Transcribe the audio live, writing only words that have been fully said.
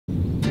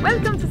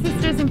Welcome to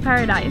Sisters in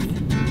Paradise.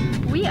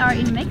 We are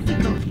in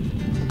Mexico.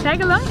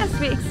 Tag along as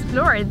we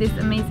explore this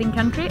amazing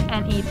country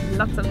and eat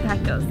lots of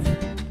tacos.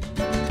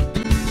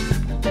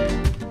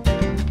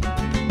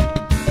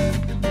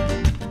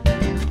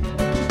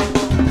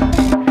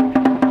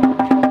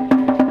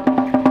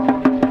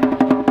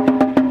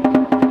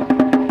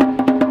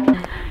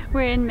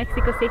 We're in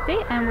Mexico City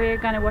and we're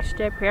gonna watch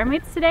the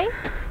pyramids today.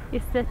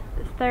 It's the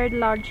third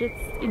largest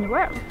in the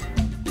world.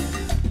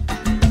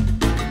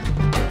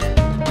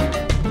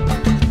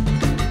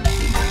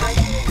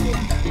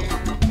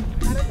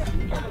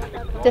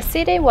 The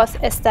city was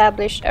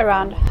established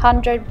around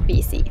 100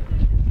 BC.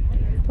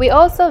 We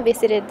also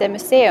visited the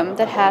museum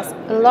that has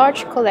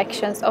large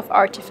collections of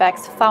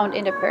artifacts found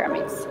in the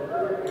pyramids.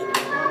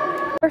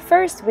 Our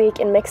first week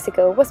in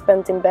Mexico was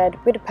spent in bed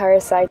with a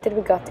parasite that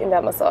we got in the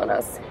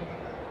Amazonas.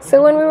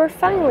 So when we were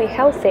finally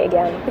healthy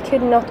again, we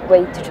could not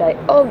wait to try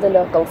all the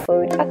local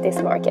food at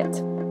this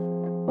market.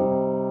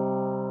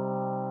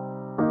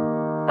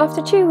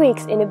 After 2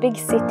 weeks in a big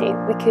city,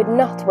 we could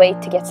not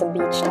wait to get some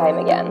beach time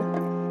again.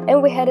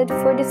 And we headed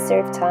for the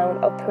surf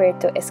town of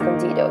Puerto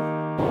Escondido.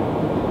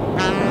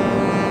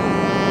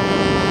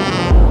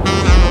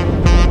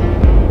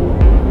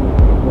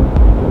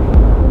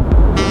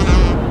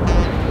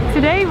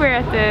 Today we're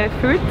at the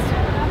fruit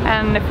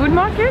and the food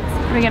market.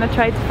 We're gonna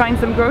try to find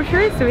some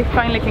groceries so we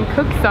finally can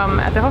cook some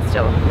at the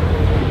hostel.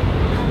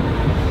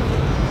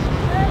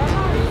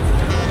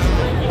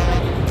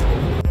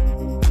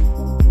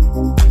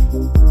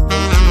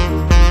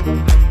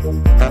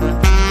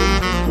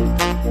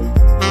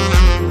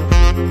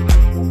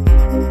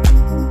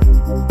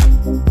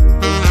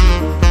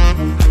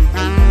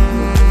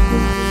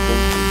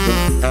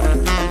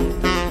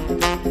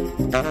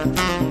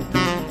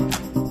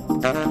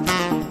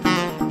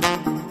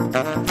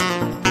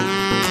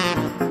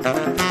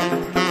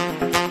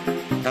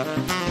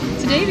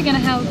 Today we're gonna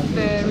help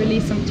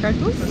release some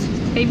turtles,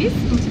 babies,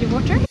 into the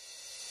water.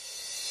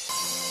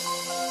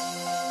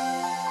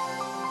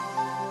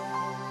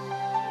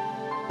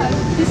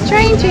 He's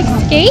trying to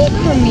escape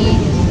from me.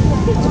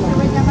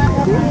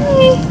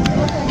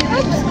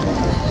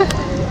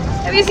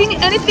 Have you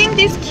seen anything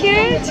this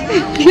cute?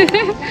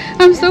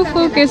 I'm so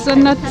focused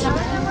on not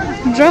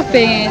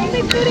dropping it. Oh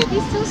my god,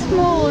 he's so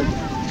small.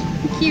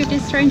 Cute,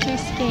 he's trying to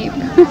escape.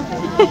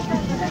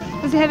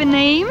 Does he have a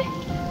name?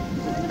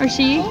 Or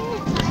she?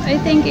 I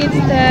think it's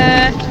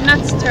the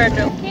nuts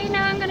turtle. Okay,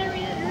 now I'm gonna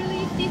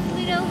release this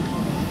little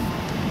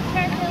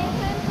turtle.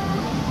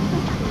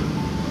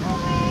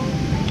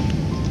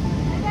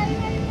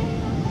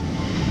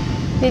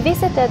 We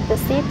visited the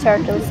sea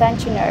turtle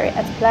sanctuary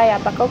at Playa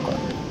Bacocho.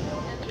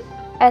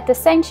 At the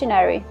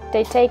sanctuary,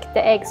 they take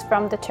the eggs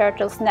from the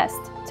turtle's nest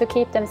to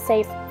keep them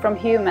safe from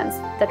humans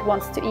that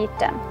wants to eat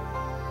them.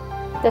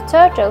 The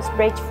turtles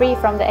break free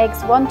from the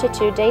eggs 1 to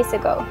 2 days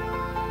ago.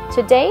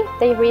 Today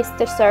they reached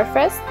the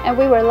surface and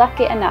we were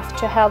lucky enough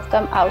to help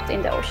them out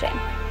in the ocean.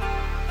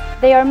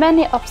 There are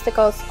many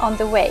obstacles on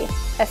the way,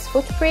 as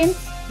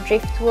footprints,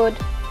 driftwood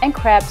and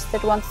crabs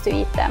that wants to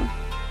eat them.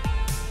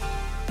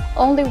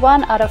 Only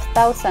 1 out of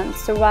 1,000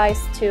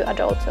 survives to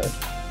adulthood.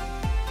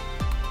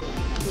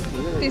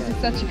 This is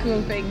such a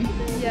cool thing.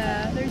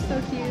 Yeah, they're so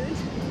cute.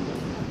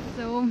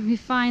 So we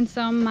find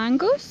some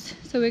mangoes,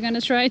 so we're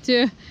gonna try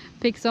to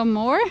pick some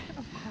more.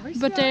 Of course,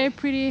 but they're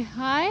pretty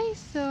high,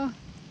 so...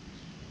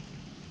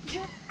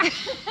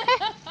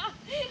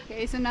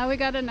 Okay, so now we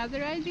got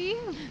another idea,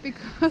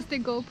 because the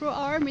GoPro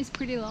arm is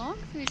pretty long,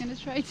 so we're gonna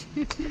try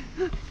to...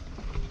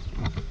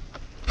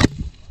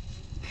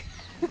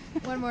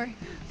 One more.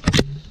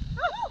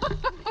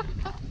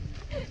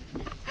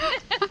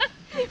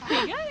 We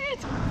got it!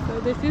 So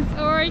this is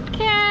our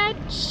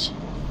catch!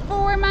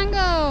 4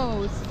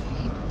 mangoes!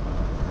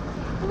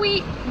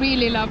 We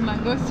really love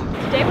mangoes.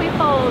 Today we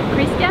follow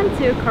Christian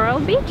to Coral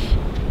Beach.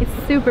 It's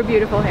super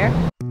beautiful here.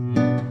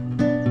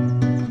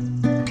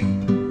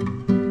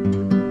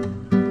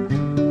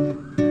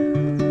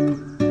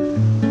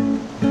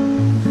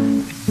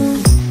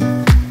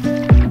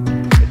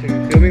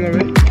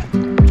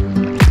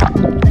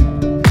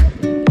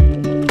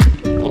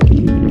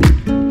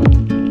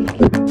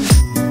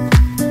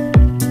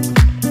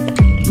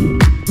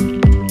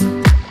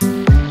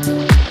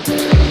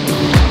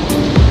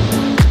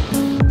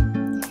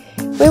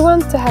 We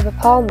want to have a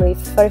palm leaf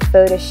for a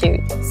photo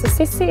shoot, so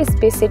Sissy is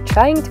busy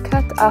trying to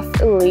cut off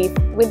a leaf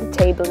with a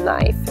table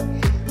knife.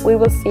 We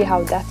will see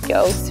how that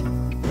goes.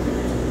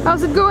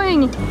 How's it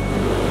going? Good,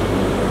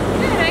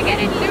 I get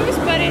it loose,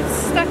 but it's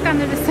stuck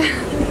under the sand.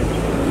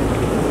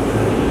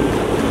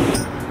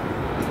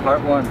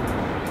 Part 1.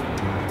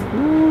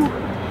 Ooh.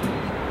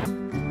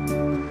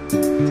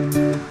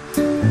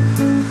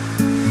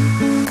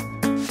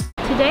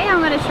 Today I'm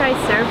gonna try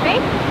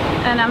surfing.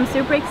 And I'm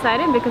super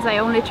excited because I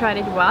only tried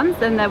it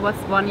once and that was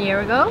 1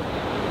 year ago.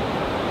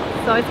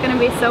 So it's gonna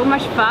be so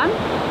much fun,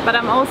 but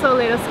I'm also a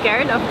little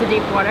scared of the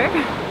deep water.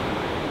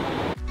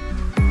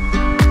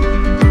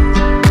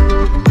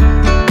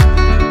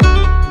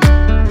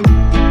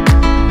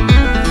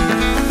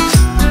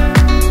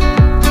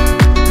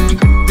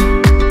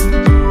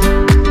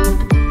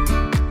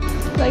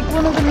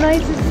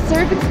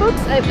 surfing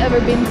spots I've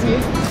ever been to.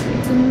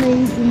 It's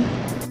amazing.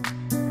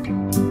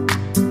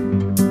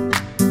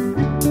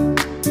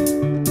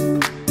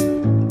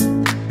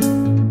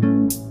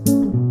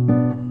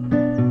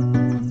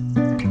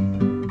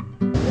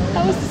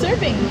 How was the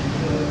surfing?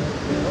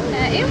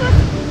 It was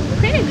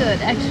pretty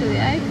good actually.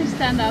 I could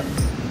stand up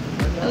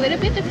a little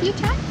bit a few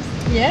times.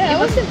 Yeah,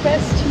 I was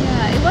impressed.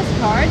 Yeah, it was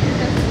hard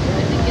because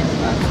I think it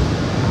was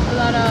a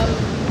lot of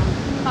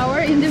power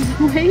in the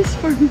waves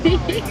for me.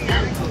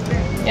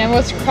 Yeah, it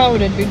was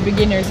crowded with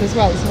beginners as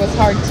well, so it was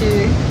hard to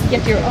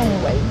get your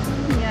own way.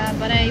 Yeah,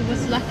 but I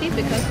was lucky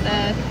because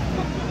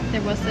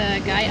there was a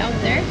guy out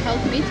there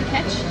helped me to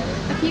catch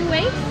a few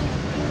waves.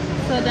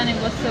 So then it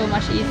was so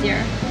much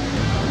easier.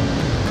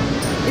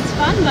 It's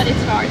fun, but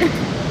it's hard.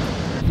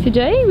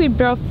 Today we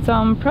brought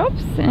some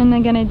props and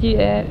I'm gonna do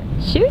a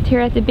shoot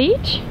here at the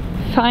beach.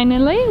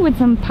 Finally, with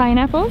some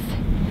pineapples.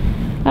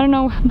 I don't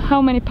know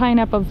how many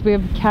pineapples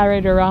we've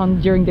carried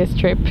around during this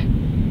trip.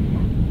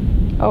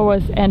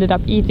 Always ended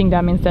up eating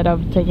them instead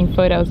of taking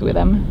photos with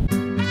them.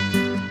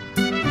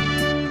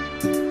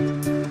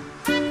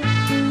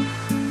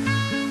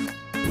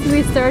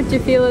 We start to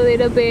feel a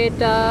little bit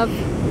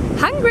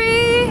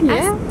hungry,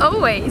 As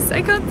always.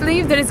 I can't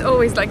believe that it's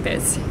always like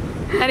this.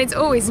 And it's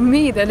always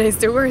me that is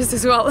the worst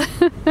as well.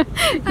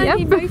 I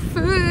need my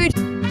food.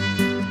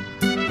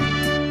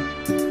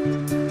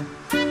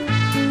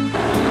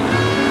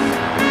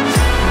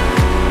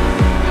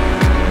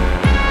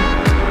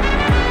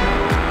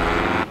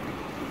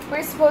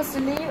 We're supposed to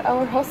leave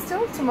our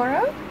hostel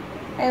tomorrow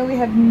and we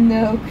have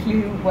no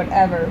clue where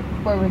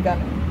we're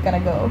gonna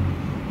go.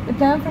 The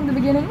plan from the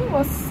beginning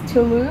was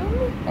Tulum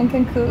and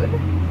Cancun,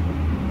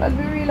 but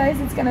we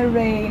realized it's gonna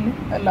rain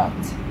a lot,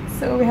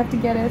 so we have to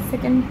get a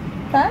second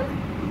plan.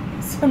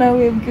 So now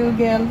we've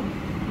googled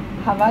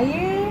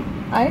Hawaii,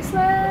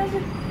 Iceland,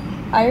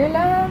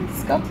 Ireland,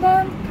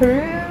 Scotland,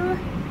 Peru,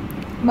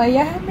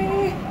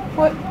 Miami,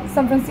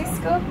 San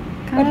Francisco,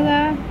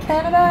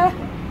 Canada.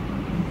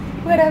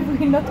 What have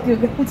we not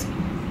googled?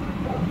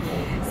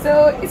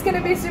 So it's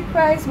gonna be a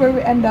surprise where we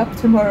end up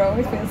tomorrow.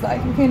 It feels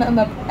like we can end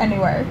up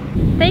anywhere.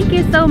 Thank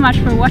you so much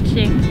for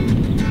watching.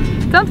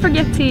 Don't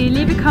forget to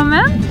leave a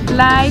comment,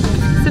 like,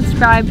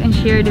 subscribe and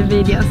share the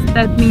videos.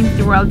 That means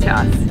the world to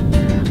us.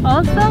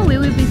 Also, we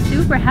will be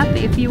super happy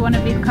if you want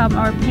to become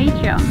our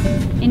Patreon.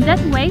 In that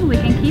way, we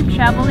can keep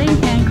traveling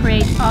and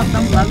create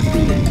awesome vlogs for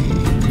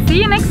you. See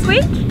you next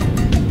week!